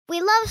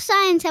love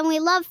science and we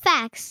love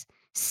facts.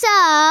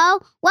 So,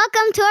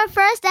 welcome to our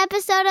first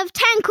episode of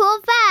 10 Cool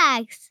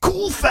Facts.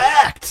 Cool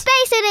Facts!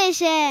 Space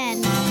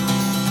Edition!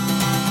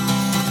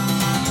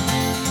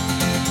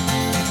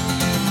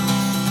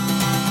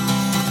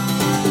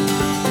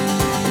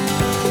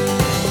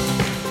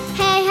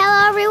 Hey,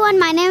 hello everyone.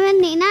 My name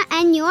is Nina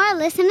and you are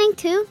listening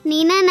to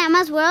Nina and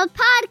Emma's World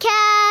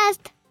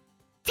Podcast.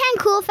 10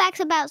 cool facts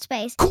about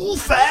space. Cool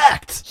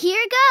Facts!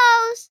 Here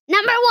goes.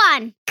 Number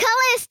 1,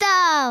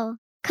 Callisto.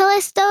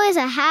 Callisto is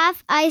a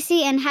half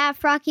icy and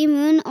half rocky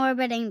moon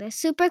orbiting the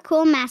super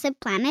cool massive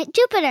planet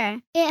Jupiter.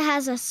 It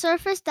has a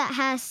surface that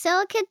has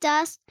silicate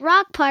dust,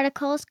 rock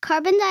particles,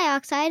 carbon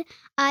dioxide,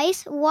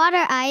 ice,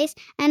 water ice,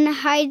 and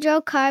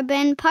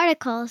hydrocarbon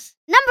particles.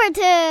 Number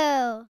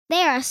 2,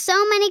 there are so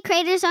many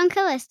craters on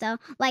Callisto,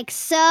 like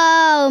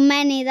so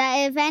many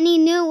that if any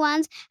new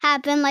ones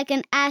happen, like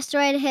an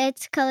asteroid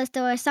hits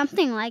Callisto or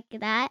something like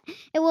that,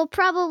 it will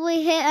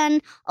probably hit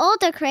an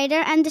older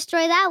crater and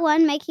destroy that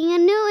one, making a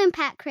new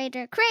impact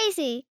crater.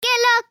 Crazy!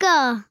 Que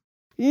loco!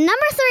 Number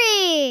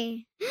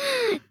 3,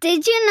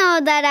 did you know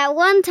that at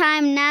one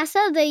time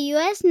NASA, the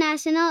U.S.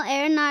 National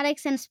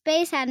Aeronautics and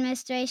Space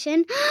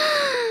Administration,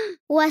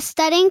 was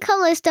studying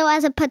Callisto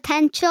as a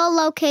potential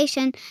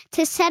location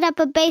to set up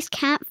a base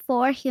camp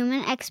for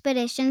human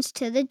expeditions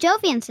to the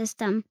Jovian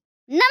system?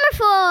 Number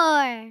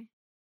 4,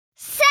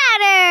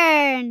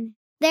 Saturn!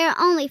 There are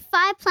only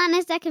 5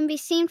 planets that can be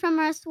seen from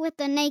Earth with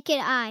the naked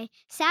eye.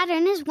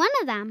 Saturn is one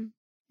of them.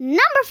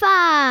 Number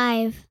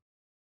 5,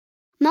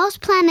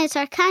 most planets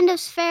are kind of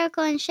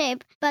spherical in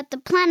shape, but the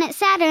planet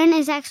Saturn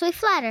is actually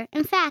flatter.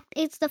 In fact,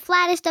 it's the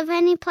flattest of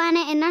any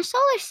planet in our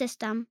solar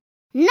system.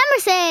 Number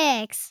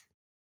 6.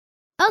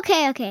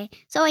 Okay.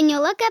 So when you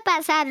look up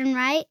at Saturn,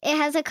 right, it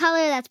has a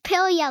color that's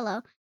pale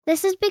yellow.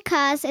 This is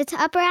because its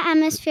upper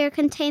atmosphere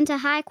contains a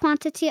high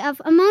quantity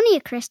of ammonia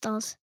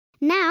crystals.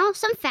 Now,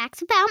 some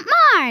facts about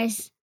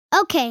Mars.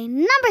 Okay,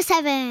 number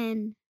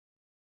 7.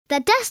 The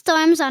dust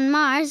storms on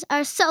Mars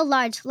are so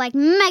large, like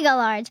mega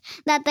large,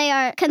 that they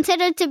are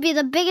considered to be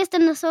the biggest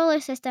in the solar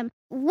system.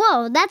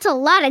 Whoa, that's a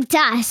lot of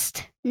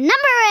dust. Number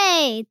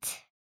 8.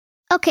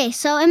 Okay,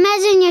 so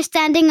imagine you're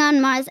standing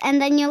on Mars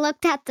and then you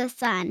looked at the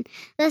sun.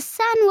 The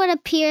sun would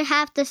appear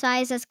half the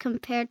size as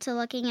compared to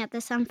looking at the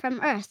sun from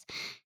Earth.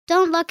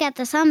 Don't look at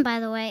the sun, by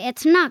the way.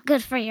 It's not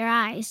good for your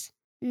eyes.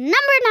 Number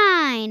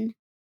 9.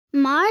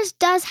 Mars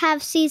does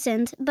have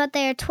seasons, but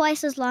they are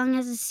twice as long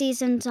as the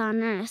seasons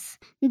on Earth,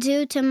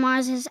 due to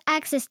Mars's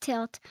axis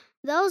tilt.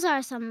 Those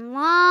are some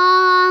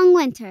long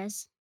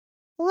winters.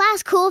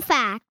 Last cool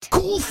fact.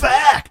 Cool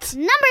Fact!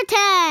 Number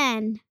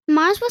 10.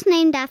 Mars was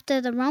named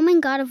after the Roman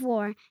god of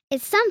war.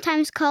 It's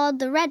sometimes called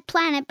the Red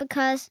Planet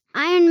because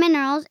iron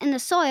minerals in the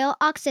soil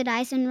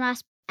oxidize and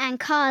rust and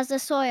cause the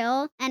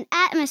soil and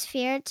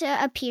atmosphere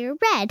to appear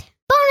red.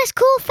 Bonus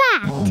cool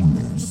fact.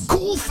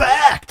 Cool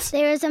Fact!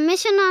 There is a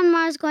mission on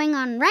Mars going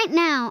on right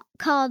now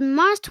called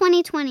Mars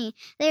 2020.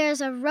 There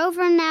is a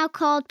rover now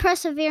called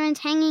Perseverance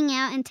hanging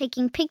out and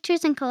taking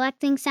pictures and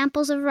collecting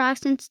samples of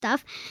rocks and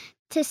stuff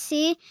to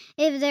see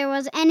if there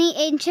was any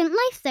ancient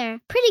life there.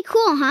 Pretty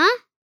cool, huh?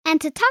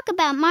 And to talk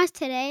about Mars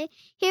today,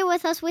 here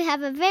with us we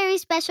have a very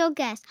special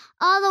guest,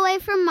 all the way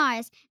from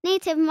Mars,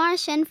 native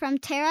Martian from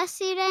Terra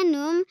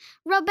Sirenum,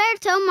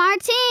 Roberto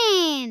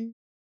Martin.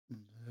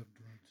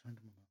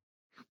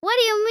 What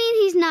do you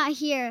mean he's not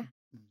here?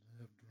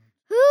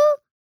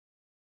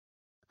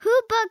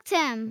 Who booked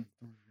him?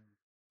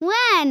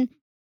 When?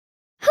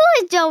 Who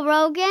is Joe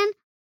Rogan?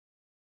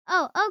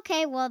 Oh,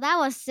 okay, well that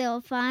was still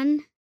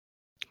fun.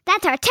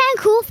 That's our 10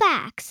 cool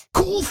facts.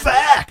 Cool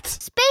Fact!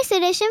 Space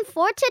Edition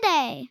for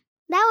today.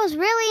 That was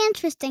really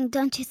interesting,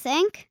 don't you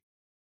think?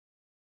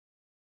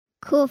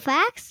 Cool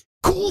facts?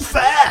 Cool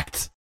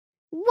Fact!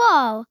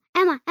 Whoa!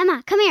 Emma,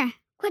 come here.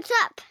 What's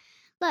up?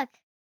 Look,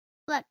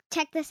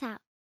 check this out.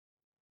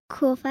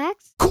 Cool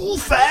facts? Cool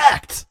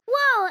Fact!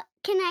 Whoa,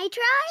 can I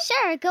try?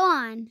 Sure, go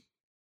on.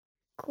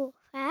 Cool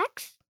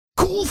facts?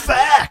 Cool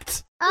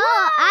Fact!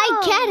 Oh, Whoa.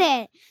 I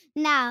get it.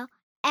 Now,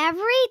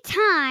 every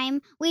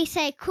time we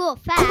say cool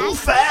Cool facts,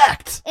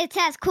 Fact! it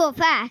says cool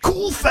facts.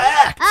 Cool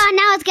Fact! Oh,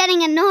 now it's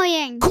getting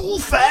annoying. Cool I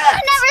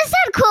Fact! never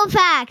said cool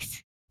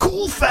facts.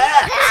 Cool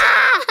Fact!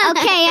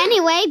 Okay,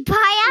 anyway,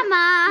 bye,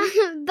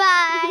 Emma.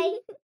 Bye.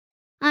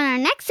 On our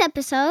next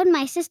episode,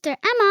 my sister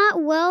Emma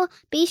will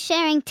be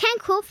sharing 10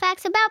 cool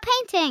facts about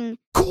painting.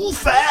 Cool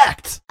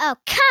Fact! Oh,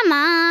 come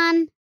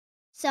on.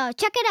 So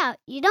check it out.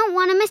 You don't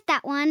want to miss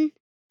that one.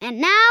 And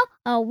now,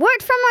 a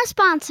word from our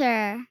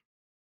sponsor.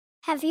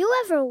 Have you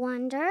ever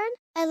wondered?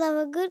 I love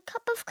a good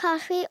cup of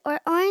coffee or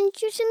orange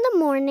juice in the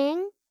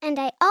morning. And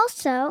I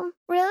also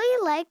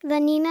really like the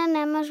Nina and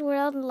Emma's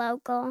World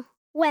logo.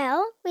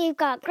 Well, we've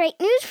got great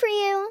news for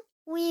you.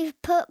 We've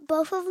put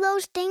both of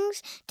those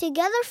things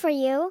together for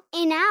you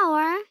in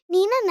our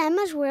Nina and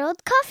Emma's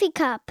World coffee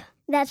cup.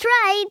 That's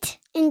right.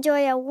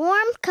 Enjoy a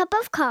warm cup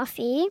of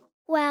coffee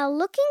while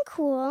looking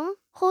cool,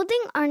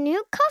 holding our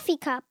new coffee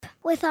cup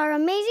with our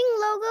amazing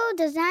logo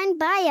designed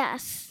by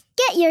us.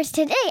 Get yours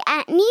today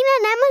at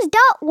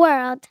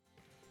ninaandemmas.world.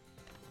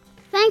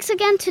 Thanks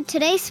again to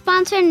today's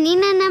sponsor,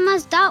 Nina and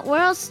Emma's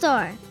World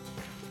Store.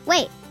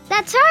 Wait,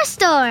 that's our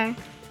store.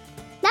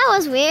 That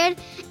was weird.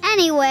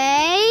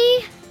 Anyway,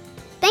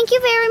 thank you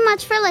very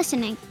much for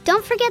listening.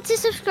 Don't forget to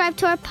subscribe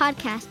to our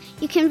podcast.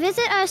 You can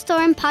visit our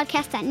store and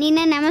podcast at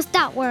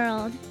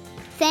ninaandemas.world.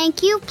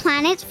 Thank you,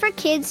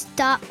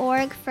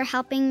 planetsforkids.org, for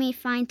helping me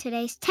find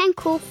today's 10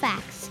 cool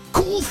facts.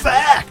 Cool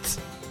fact!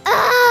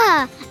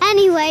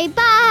 Anyway,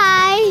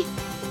 bye!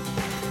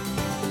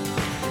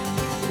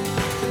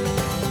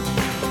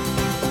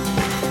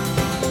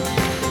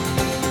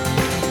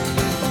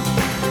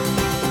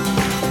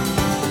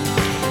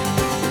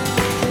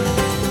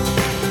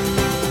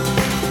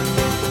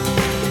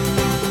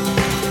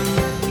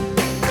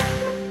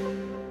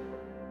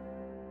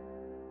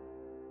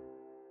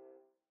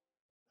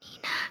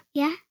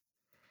 Yeah?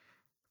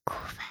 Cool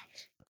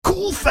facts.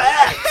 Cool fact!